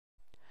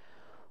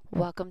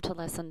Welcome to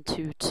Lesson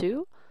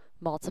 2-2,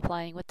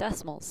 Multiplying with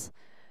Decimals.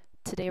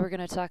 Today we're going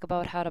to talk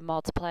about how to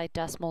multiply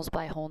decimals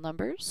by whole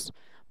numbers,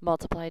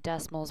 multiply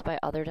decimals by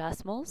other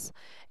decimals,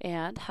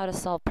 and how to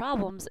solve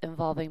problems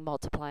involving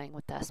multiplying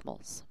with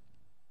decimals.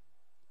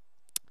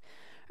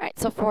 Alright,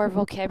 so for our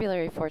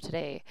vocabulary for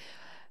today,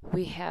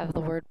 we have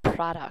the word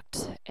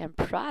product, and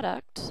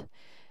product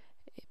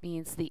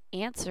means the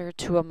answer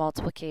to a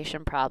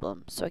multiplication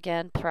problem. So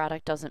again,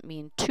 product doesn't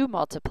mean to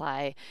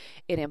multiply.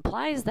 It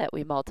implies that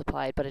we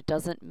multiplied, but it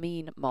doesn't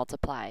mean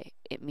multiply.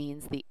 It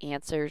means the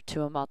answer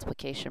to a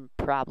multiplication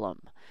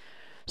problem.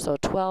 So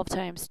 12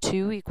 times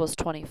 2 equals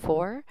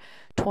 24.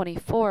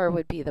 24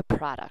 would be the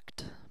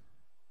product.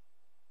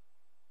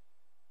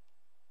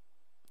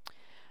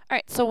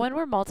 Alright, so when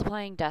we're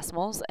multiplying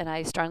decimals, and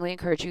I strongly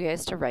encourage you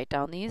guys to write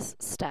down these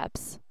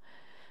steps.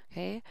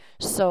 Okay,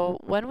 so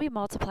when we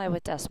multiply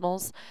with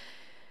decimals,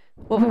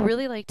 what we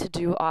really like to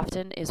do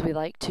often is we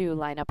like to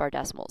line up our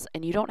decimals.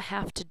 And you don't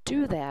have to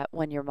do that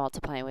when you're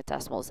multiplying with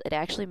decimals. It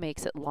actually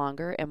makes it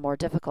longer and more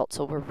difficult.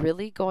 So we're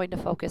really going to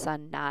focus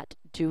on not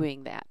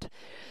doing that.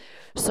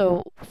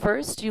 So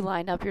first you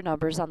line up your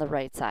numbers on the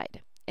right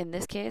side. In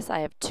this case, I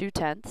have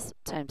 2/10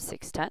 times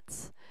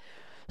 6/10.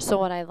 So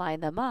when I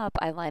line them up,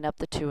 I line up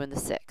the 2 and the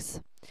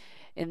 6.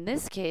 In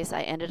this case,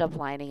 I ended up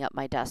lining up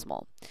my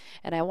decimal.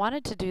 And I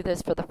wanted to do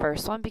this for the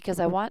first one because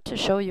I want to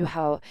show you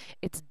how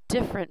it's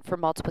different for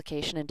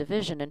multiplication and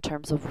division in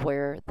terms of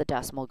where the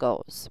decimal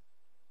goes.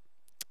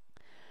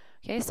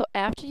 Okay, so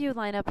after you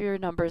line up your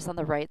numbers on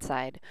the right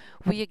side,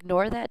 we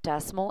ignore that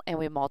decimal and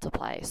we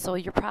multiply. So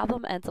your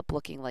problem ends up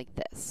looking like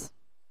this.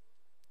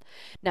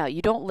 Now,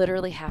 you don't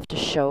literally have to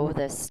show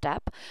this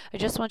step. I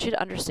just want you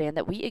to understand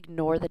that we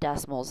ignore the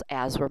decimals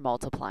as we're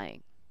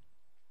multiplying.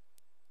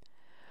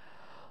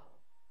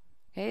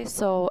 Okay,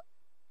 so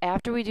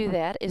after we do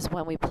that is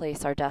when we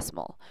place our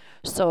decimal.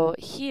 So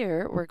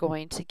here we're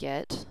going to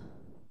get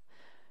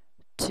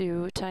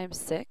 2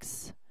 times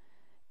 6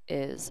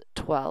 is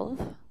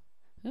 12.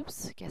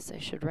 Oops, I guess I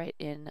should write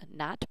in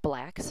not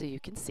black so you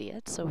can see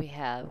it. So we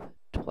have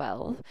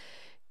 12.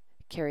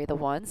 Carry the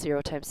 1.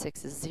 0 times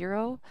 6 is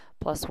 0,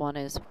 plus 1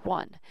 is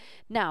 1.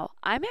 Now,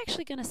 I'm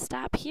actually going to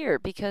stop here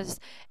because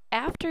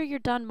after you're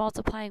done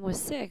multiplying with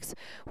 6,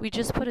 we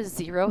just put a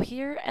 0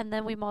 here and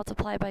then we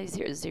multiply by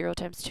 0. 0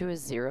 times 2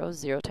 is 0,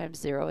 0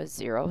 times 0 is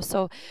 0.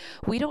 So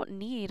we don't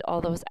need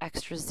all those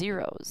extra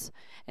zeros.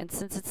 And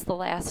since it's the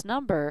last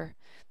number,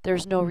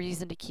 there's no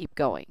reason to keep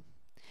going.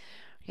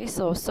 Okay,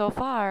 so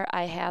far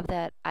I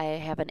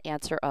have an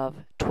answer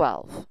of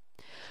 12.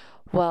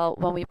 Well,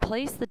 when we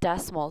place the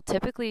decimal,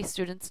 typically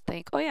students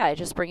think, oh yeah, I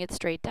just bring it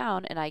straight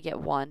down and I get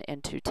 1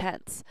 and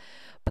 2/10.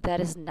 But that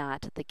is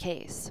not the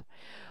case.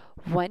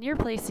 When you're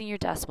placing your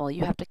decimal,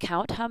 you have to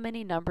count how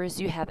many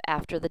numbers you have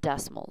after the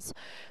decimals.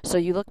 So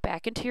you look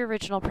back into your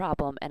original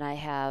problem and I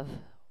have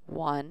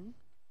 1,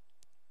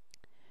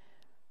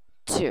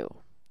 2.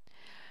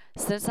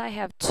 Since I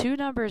have 2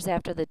 numbers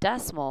after the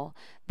decimal,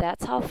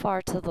 that's how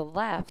far to the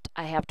left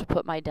I have to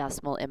put my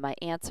decimal in my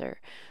answer.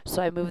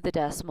 So I move the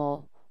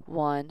decimal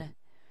 1,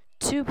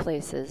 2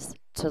 places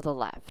to the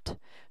left.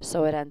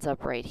 So it ends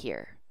up right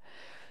here.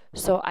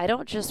 So I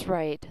don't just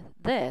write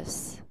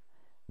this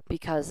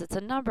because it's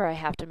a number. I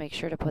have to make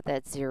sure to put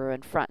that 0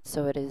 in front.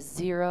 So it is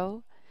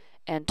 0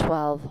 and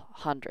 12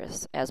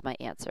 hundredths as my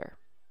answer.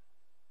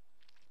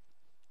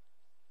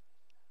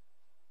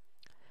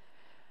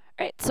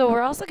 Alright, so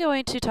we're also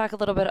going to talk a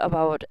little bit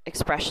about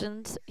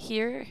expressions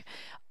here.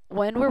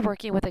 When we're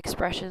working with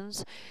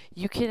expressions,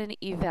 you can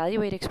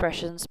evaluate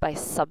expressions by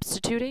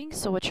substituting.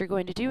 So what you're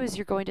going to do is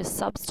you're going to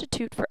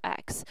substitute for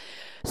x.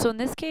 So in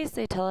this case,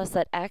 they tell us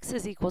that x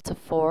is equal to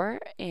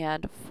 4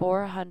 and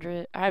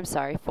 47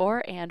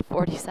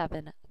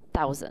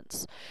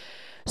 thousandths.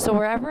 So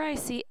wherever I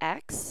see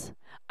x,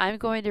 I'm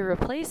going to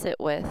replace it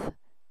with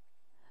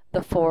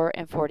the 4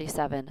 and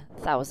 47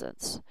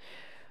 thousandths.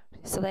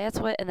 So that's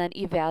what, and then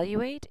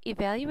evaluate.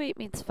 Evaluate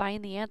means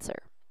find the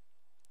answer.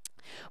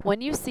 When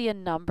you see a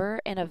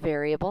number and a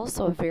variable,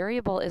 so a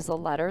variable is a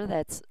letter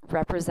that's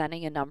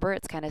representing a number,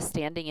 it's kind of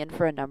standing in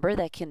for a number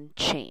that can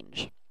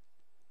change.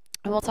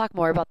 And we'll talk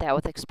more about that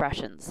with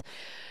expressions.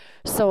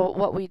 So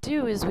what we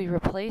do is we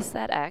replace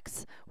that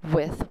x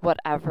with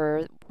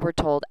whatever we're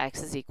told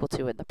x is equal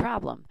to in the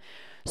problem.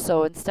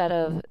 So instead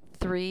of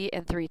 3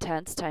 and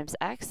 3/10 times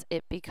x,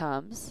 it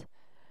becomes,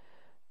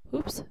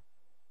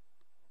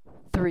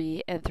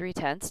 3 and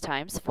 3/10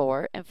 times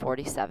 4 and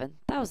 47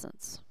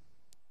 thousandths.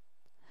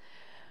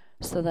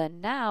 So then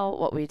now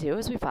what we do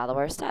is we follow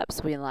our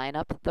steps. We line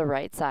up the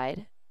right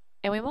side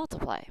and we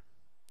multiply.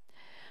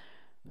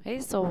 Okay,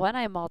 so when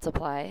I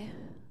multiply,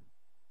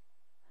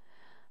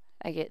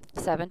 I get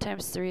 7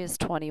 times 3 is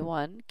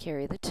 21,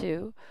 carry the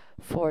 2.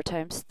 4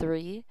 times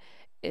 3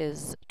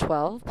 is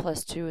 12,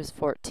 plus 2 is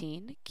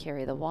 14,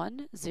 carry the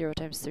 1. 0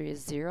 times 3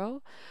 is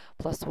 0,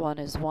 plus 1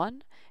 is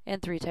 1,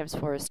 and 3 times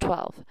 4 is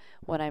 12.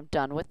 When I'm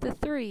done with the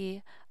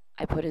 3,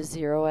 I put a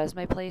 0 as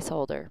my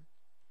placeholder.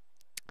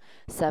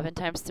 7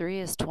 times 3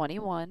 is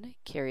 21,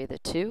 carry the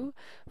 2.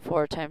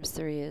 4 times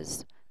 3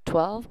 is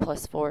 12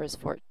 plus 4 is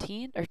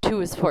 14, or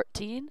 2 is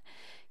 14.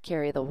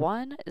 Carry the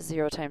 1.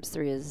 0 times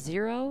 3 is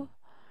 0.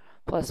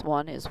 Plus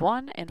 1 is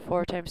 1, and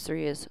 4 times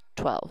 3 is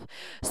 12.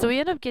 So we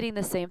end up getting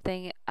the same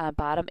thing on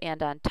bottom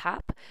and on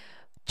top,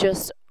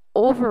 just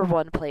over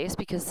one place,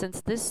 because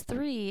since this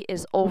 3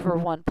 is over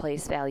one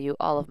place value,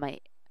 all of my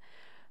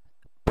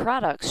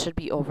products should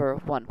be over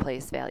one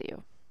place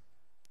value.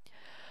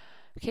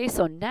 Okay,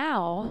 so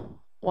now,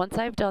 once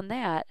I've done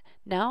that,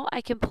 now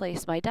I can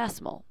place my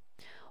decimal.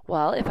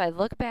 Well, if I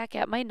look back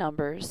at my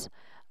numbers,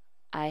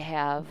 I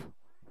have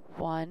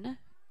 1,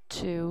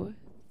 2,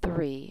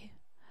 3,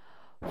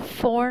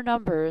 4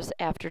 numbers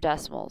after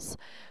decimals.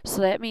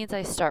 So that means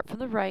I start from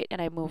the right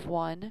and I move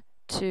 1,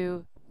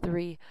 2,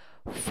 3,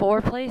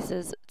 4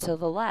 places to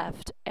the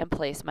left and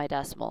place my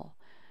decimal.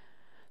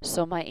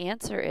 So my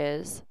answer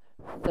is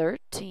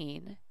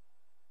 13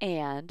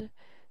 and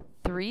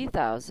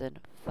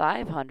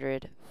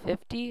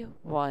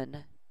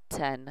 3,551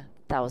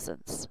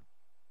 10,000ths.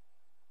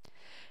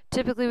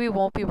 Typically we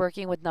won't be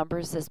working with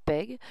numbers this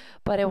big,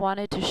 but I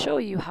wanted to show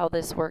you how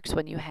this works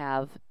when you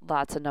have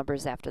lots of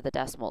numbers after the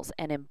decimals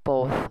and in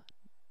both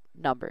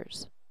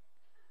numbers.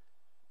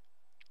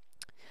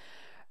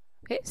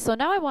 Okay, so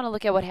now I want to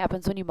look at what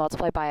happens when you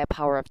multiply by a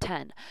power of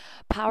 10.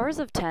 Powers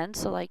of 10,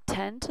 so like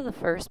 10 to the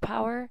first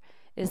power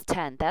is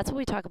 10. That's what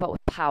we talk about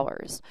with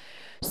powers.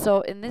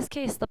 So in this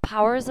case, the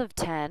powers of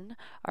 10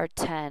 are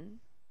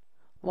 10,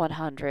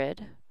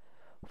 100,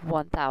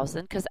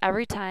 1,000, because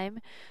every time,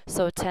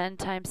 so 10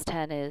 times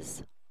 10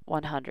 is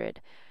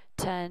 100.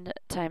 10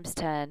 times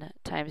 10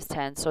 times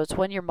 10. So it's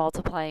when you're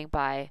multiplying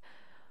by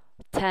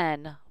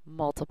 10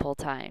 multiple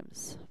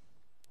times.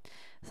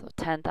 So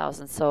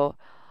 10,000. So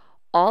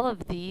all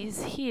of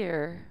these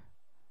here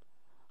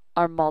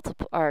are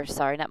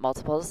not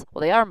multiples.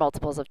 Well, they are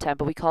multiples of 10,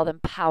 but we call them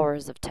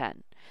powers of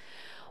 10.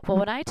 Well,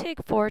 when I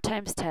take 4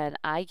 times 10,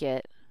 I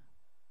get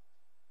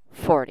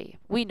 40.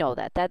 We know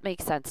that. That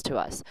makes sense to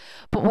us.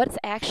 But what's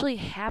actually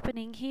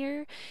happening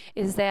here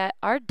is that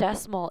our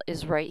decimal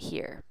is right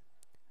here.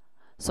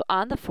 So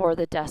on the 4,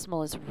 the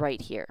decimal is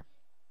right here.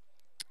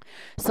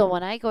 So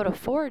when I go to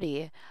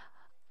 40,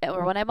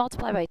 or when I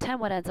multiply by 10,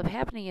 what ends up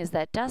happening is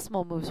that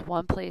decimal moves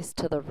one place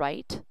to the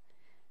right,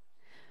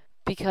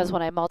 because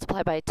when I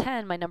multiply by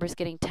 10, my number's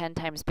getting 10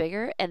 times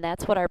bigger, and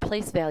that's what our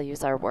place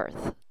values are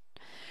worth.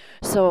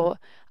 So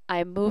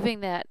I'm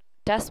moving that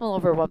decimal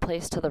over one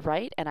place to the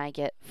right, and I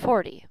get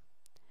 40.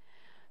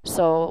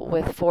 So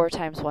with 4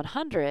 times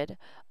 100,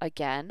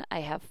 again,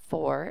 I have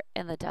 4,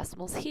 and the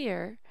decimal's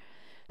here.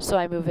 So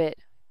I move it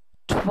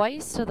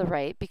twice to the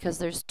right, because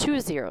there's 2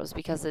 zeros,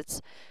 because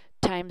it's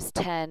times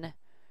 10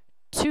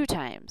 2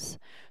 times.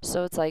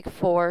 So it's like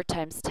 4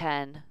 times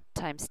 10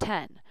 times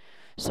 10.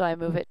 So I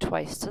move it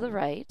twice to the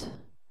right,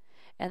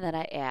 and then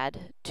I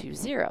add 2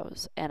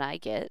 zeros, and I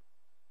get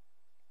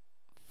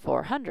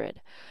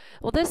 400.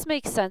 Well, this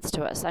makes sense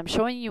to us. I'm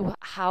showing you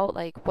how,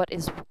 like, what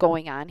is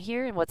going on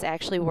here and what's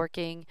actually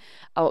working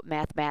out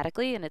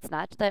mathematically, and it's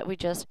not that we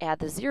just add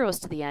the zeros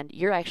to the end.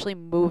 You're actually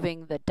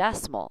moving the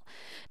decimal,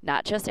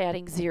 not just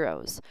adding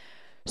zeros.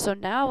 So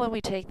now when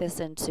we take this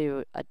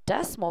into a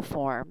decimal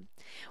form,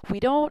 we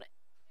don't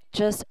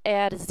just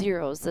add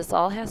zeros. This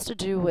all has to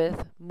do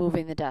with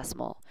moving the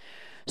decimal.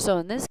 So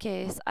in this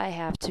case, I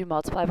have to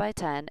multiply by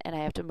 10, and I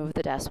have to move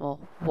the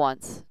decimal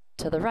once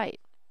to the right.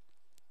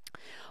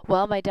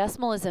 Well, my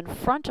decimal is in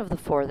front of the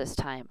 4 this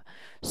time.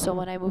 So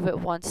when I move it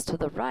once to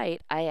the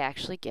right, I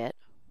actually get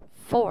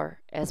 4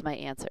 as my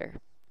answer.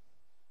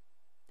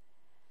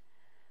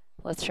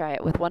 Let's try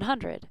it with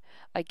 100.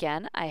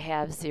 Again, I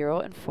have 0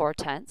 and 4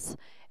 tenths,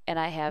 and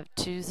I have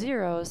 2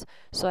 zeros,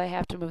 so I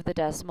have to move the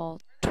decimal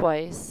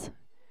twice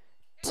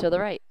to the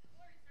right.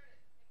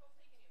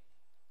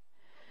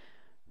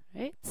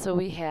 Right, so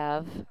we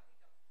have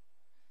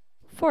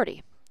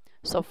 40.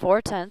 So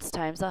 4 tenths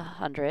times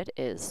 100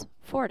 is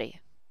 40.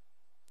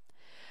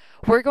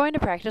 We're going to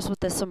practice with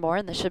this some more,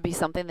 and this should be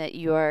something that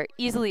you are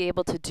easily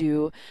able to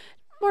do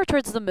more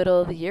towards the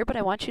middle of the year, but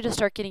I want you to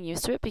start getting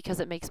used to it because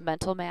it makes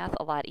mental math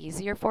a lot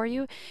easier for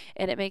you,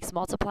 and it makes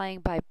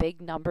multiplying by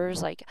big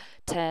numbers like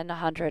 10,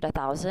 100,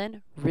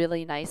 1,000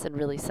 really nice and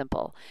really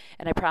simple.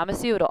 And I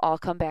promise you it'll all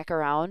come back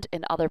around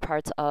in other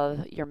parts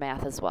of your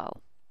math as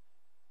well.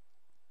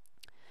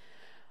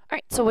 All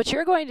right, so what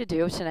you're going to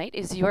do tonight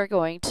is you are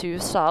going to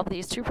solve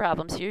these two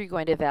problems here. You're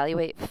going to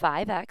evaluate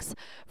 5x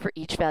for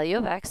each value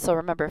of x. So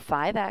remember,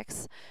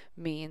 5x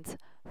means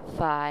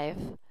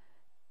 5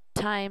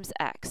 times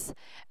x.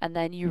 And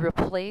then you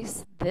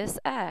replace this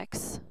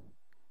x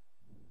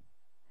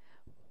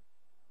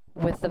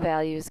with the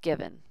values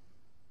given.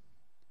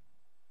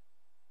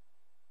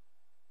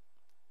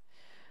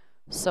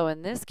 So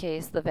in this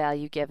case, the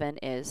value given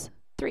is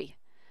 3.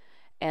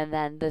 And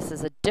then this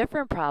is a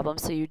different problem,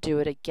 so you do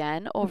it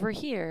again over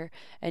here,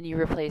 and you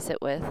replace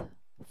it with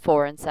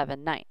 4 and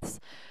 7/9.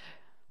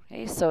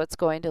 Okay, so it's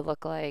going to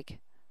look like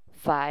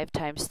 5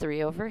 times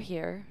 3 over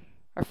here,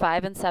 or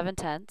 5 and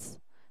 7/10.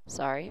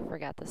 Sorry,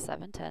 forgot the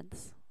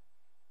 7/10.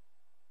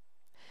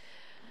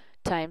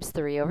 times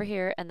 3 over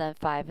here, and then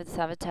 5 and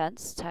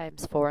 7/10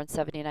 times 4 and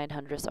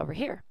 79/100 over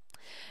here.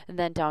 And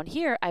then down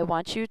here, I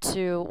want you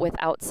to,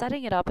 without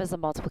setting it up as a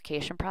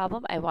multiplication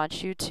problem, I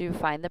want you to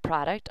find the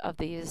product of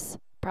these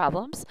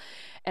problems,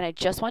 and I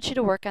just want you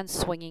to work on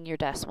swinging your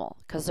decimal,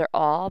 because they're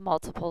all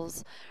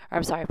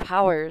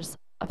powers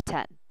of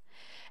 10.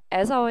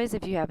 As always,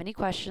 if you have any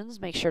questions,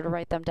 make sure to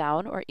write them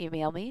down or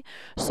email me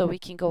so we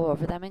can go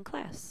over them in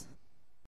class.